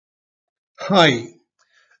Hi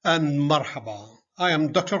and marhaba. I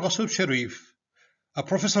am Dr. Rasul Sharif, a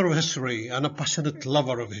professor of history and a passionate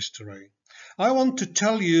lover of history. I want to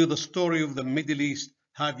tell you the story of the Middle East.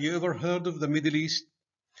 Have you ever heard of the Middle East?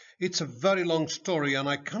 It's a very long story and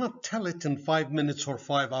I cannot tell it in 5 minutes or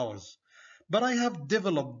 5 hours. But I have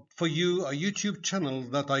developed for you a YouTube channel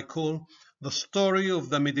that I call The Story of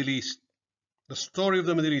the Middle East. The Story of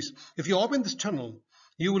the Middle East. If you open this channel,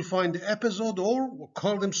 you will find episode or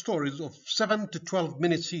call them stories of 7 to 12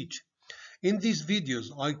 minutes each. In these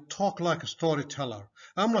videos, I talk like a storyteller.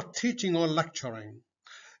 I'm not teaching or lecturing.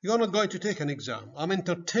 You're not going to take an exam. I'm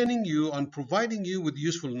entertaining you and providing you with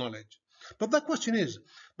useful knowledge. But the question is,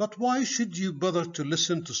 but why should you bother to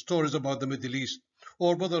listen to stories about the Middle East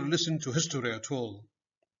or bother listen to history at all?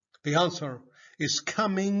 The answer is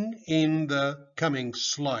coming in the coming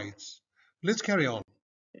slides. Let's carry on.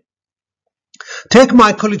 Take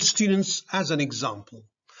my college students as an example.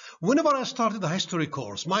 Whenever I started a history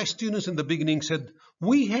course, my students in the beginning said,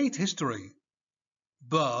 "We hate history."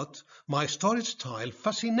 But my story style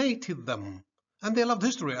fascinated them, and they loved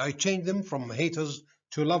history. I changed them from haters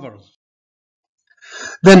to lovers.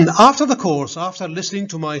 Then after the course, after listening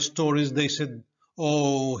to my stories, they said,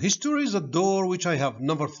 "Oh, history is a door which I have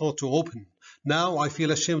never thought to open. Now I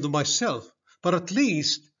feel ashamed of myself, but at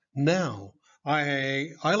least now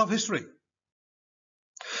I love history."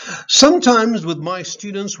 Sometimes with my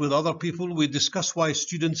students, with other people, we discuss why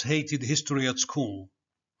students hated history at school.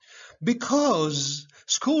 Because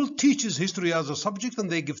school teaches history as a subject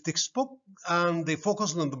and they give textbook and they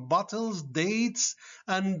focus on the battles, dates,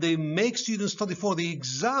 and they make students study for the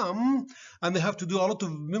exam and they have to do a lot of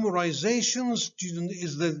memorization.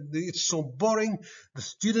 It's so boring. The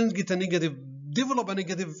students develop a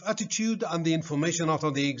negative attitude, and the information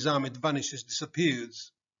after the exam, it vanishes,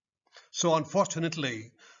 disappears. So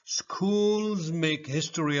unfortunately, schools make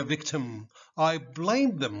history a victim. I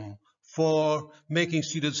blame them for making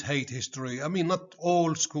students hate history. I mean, not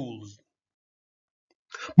all schools.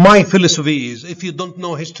 My philosophy is, if you don't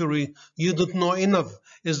know history, you don't know enough.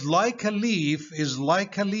 Is like a leaf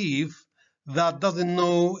that doesn't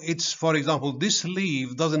know it's, for example, this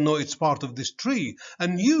leaf doesn't know it's part of this tree.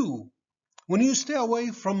 And when you stay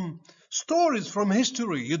away from stories from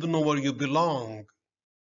history, you don't know where you belong.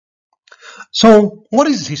 So, what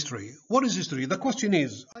is history? What is history? The question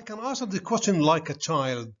is, I can answer the question like a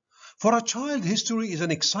child. For a child, history is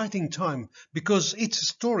an exciting time because it's a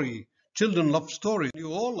story. Children love stories.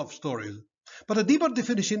 You all love stories. But a deeper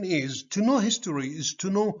definition is to know history is to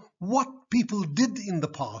know what people did in the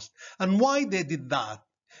past and why they did that.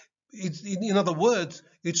 In other words,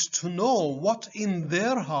 it's to know what in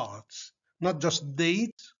their hearts, not just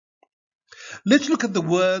dates. Let's look at the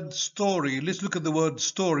word story. Let's look at the word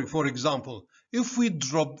story, for example. If we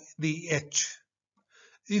drop the H,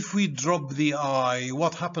 if we drop the I,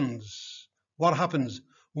 what happens? What happens?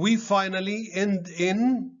 We finally end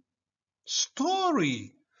in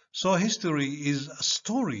story. So history is a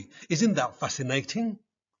story. Isn't that fascinating?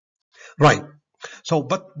 Right. So,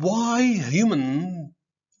 but why human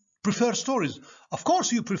prefer stories? Of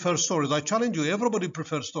course you prefer stories. I challenge you, everybody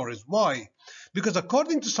prefers stories. Why? Because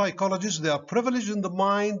according to psychologists, they are privileged in the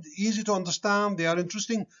mind, easy to understand, they are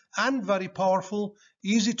interesting and very powerful,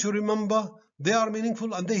 easy to remember, they are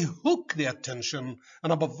meaningful, and they hook the attention.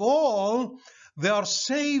 And above all, they are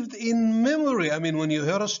saved in memory. I mean, when you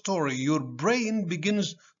hear a story, your brain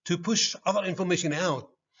begins to push other information out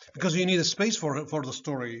because you need a space for the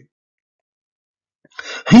story.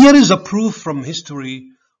 Here is a proof from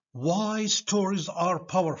history why stories are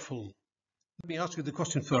powerful. Let me ask you the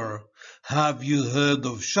question first. Have you heard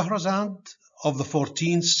of Shahrazad of the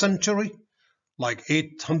 14th century, like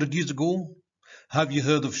 800 years ago? Have you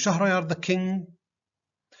heard of Shahriyar the king?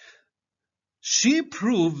 She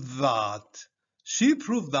proved that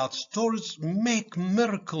stories make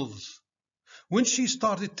miracles. When she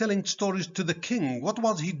started telling stories to the king, what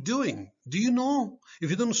was he doing? Do you know? If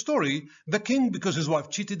you don't know the story, the king, because his wife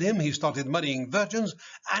cheated him, he started marrying virgins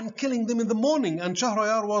and killing them in the morning. And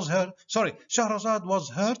Shahrazad was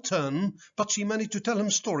her turn, but she managed to tell him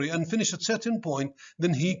story and finish at a certain point.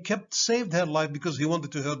 Then he saved her life because he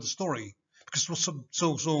wanted to hear the story. Because it was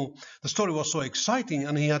the story was so exciting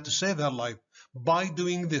and he had to save her life. By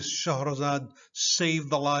doing this, Shahrazad saved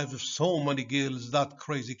the lives of so many girls, that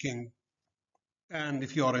crazy king. And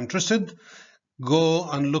if you are interested, go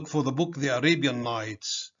and look for the book The Arabian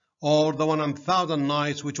Nights, or The 1000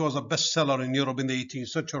 Nights, which was a bestseller in Europe in the 18th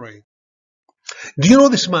century. Do you know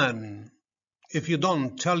this man? If you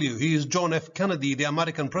don't, tell you. He is John F. Kennedy, the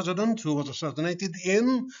American president who was assassinated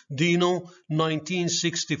in, do you know,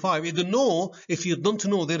 1965. If you don't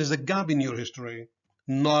know, there is a gap in your history.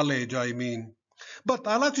 knowledge, I mean. But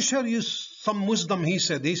I'd like to share you some wisdom he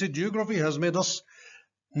said. He said geography has made us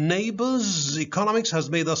neighbors, economics has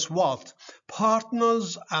made us what?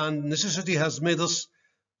 Partners, and necessity has made us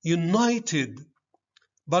united.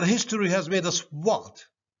 But history has made us what?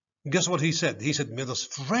 Guess what he said? He said, made us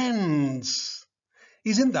friends.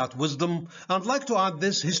 Isn't that wisdom? I'd like to add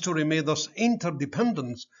this, history made us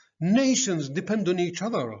interdependent. Nations depend on each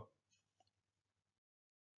other.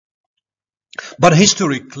 But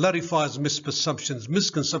history clarifies misperceptions,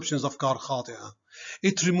 misconceptions of Afkar Khati'a.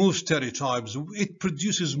 It removes stereotypes, it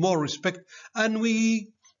produces more respect, and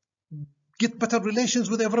we get better relations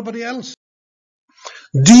with everybody else.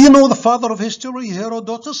 Do you know the father of history,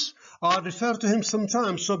 Herodotus? I refer to him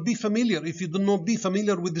sometimes, so be familiar. If you do not, be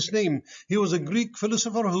familiar with this name. He was a Greek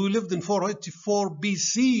philosopher who lived in 484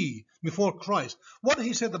 BC, before Christ. What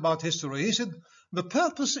he said about history? He said, the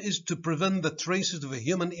purpose is to prevent the traces of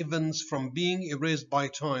human events from being erased by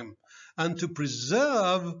time, and to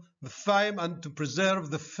preserve the fame, and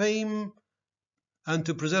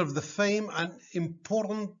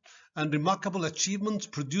important and remarkable achievements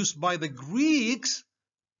produced by the Greeks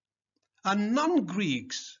and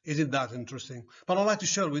non-Greeks. Isn't that interesting? But I'd like to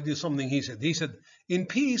share with you something he said. He said, in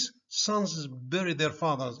peace, sons bury their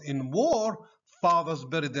fathers. In war, fathers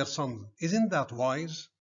bury their sons. Isn't that wise?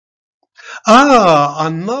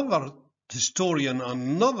 Another historian,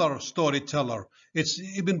 another storyteller. It's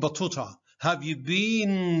Ibn Battuta. Have you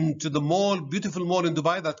been to the mall, beautiful mall in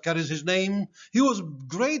Dubai that carries his name? He was a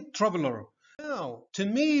great traveler. Now, to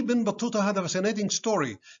me, Ibn Battuta had a fascinating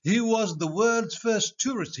story. He was the world's first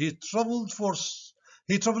tourist. He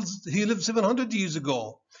lived 700 years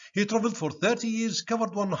ago. He traveled for 30 years,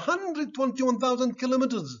 covered 121,000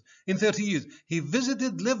 kilometers in 30 years. He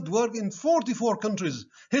visited, lived, worked in 44 countries.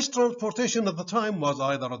 His transportation at the time was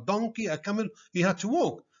either a donkey, a camel. He had to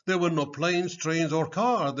walk. There were no planes, trains, or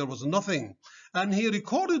cars. There was nothing. And he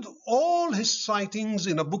recorded all his sightings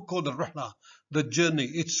in a book called Al-Rihla, The Journey.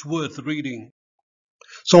 It's worth reading.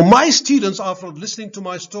 So my students, after listening to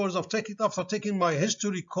my stories, after taking my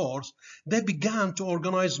history course, they began to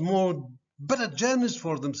organize better journeys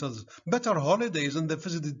for themselves, better holidays, and they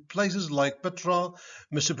visited places like Petra,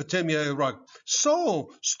 Mesopotamia, Iraq.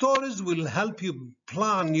 So stories will help you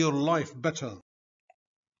plan your life better.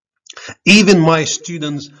 Even my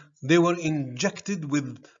students, they were injected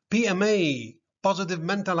with PMA, positive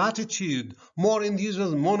mental attitude, more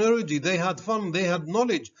enthusiasm, more energy. They had fun, they had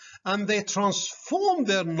knowledge, and they transformed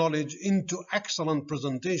their knowledge into excellent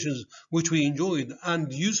presentations, which we enjoyed,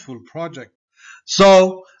 and useful projects.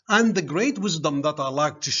 So, and the great wisdom that I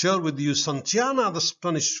like to share with you, Santayana, the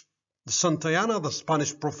Spanish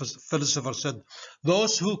philosopher, said,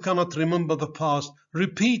 those who cannot remember the past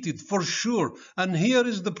repeat it for sure. And here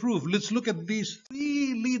is the proof. Let's look at these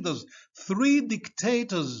three leaders, three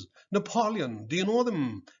dictators. Napoleon, do you know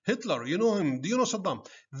them? Hitler, you know him. Do you know Saddam?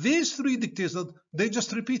 These three dictators, they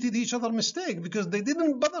just repeated each other's mistake because they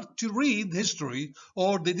didn't bother to read history,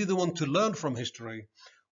 or they didn't want to learn from history.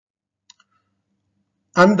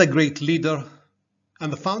 And the great leader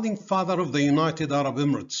and the founding father of the United Arab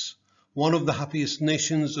Emirates, one of the happiest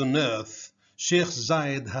nations on earth, Sheikh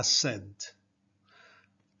Zayed, has said,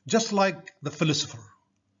 just like the philosopher,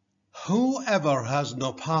 whoever has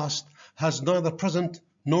no past has neither present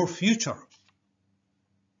nor future.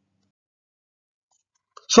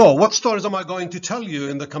 So what stories am I going to tell you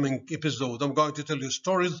in the coming episode? I'm going to tell you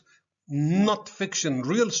stories, not fiction,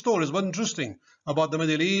 real stories, but interesting, about the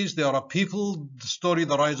Middle East. There are people, the story,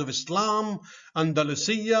 the rise of Islam,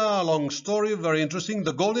 Andalusia, a long story, very interesting,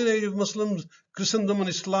 the golden age of Muslims, Christendom and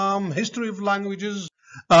Islam, history of languages,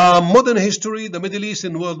 modern history, the Middle East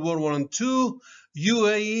in World War I and II,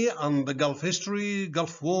 UAE and the Gulf history,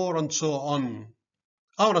 Gulf War, and so on.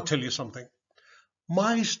 I want to tell you something.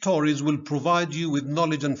 My stories will provide you with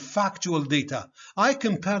knowledge and factual data. I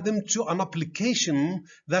compare them to an application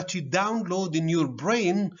that you download in your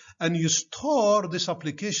brain, and you store this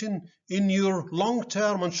application in your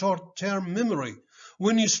long-term and short-term memory.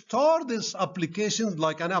 When you store this application,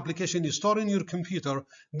 like an application you store in your computer,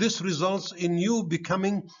 this results in you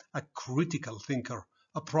becoming a critical thinker,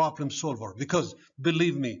 a problem solver. Because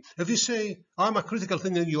believe me, if you say I'm a critical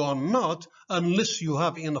thinker, you are not, unless you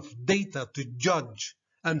have enough data to judge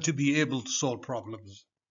and to be able to solve problems.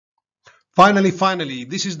 Finally,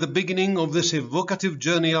 this is the beginning of this evocative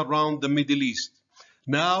journey around the Middle East.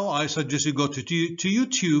 Now I suggest you go to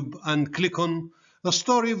YouTube and click on the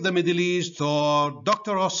story of the Middle East, or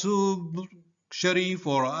Dr. Asub Sharif,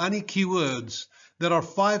 or any keywords. There are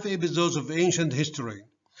 5 episodes of ancient history.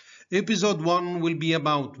 Episode 1 will be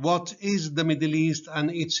about what is the Middle East and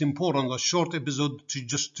its importance, a short episode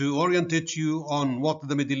to orientate you on what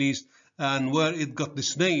the Middle East and where it got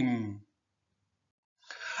this name.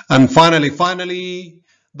 And finally,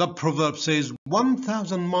 the proverb says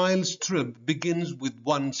 1,000 miles trip begins with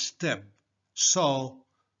one step. So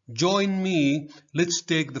join me, let's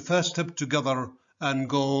take the first step together and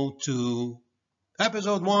go to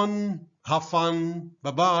episode 1. Have fun.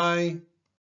 Bye-bye.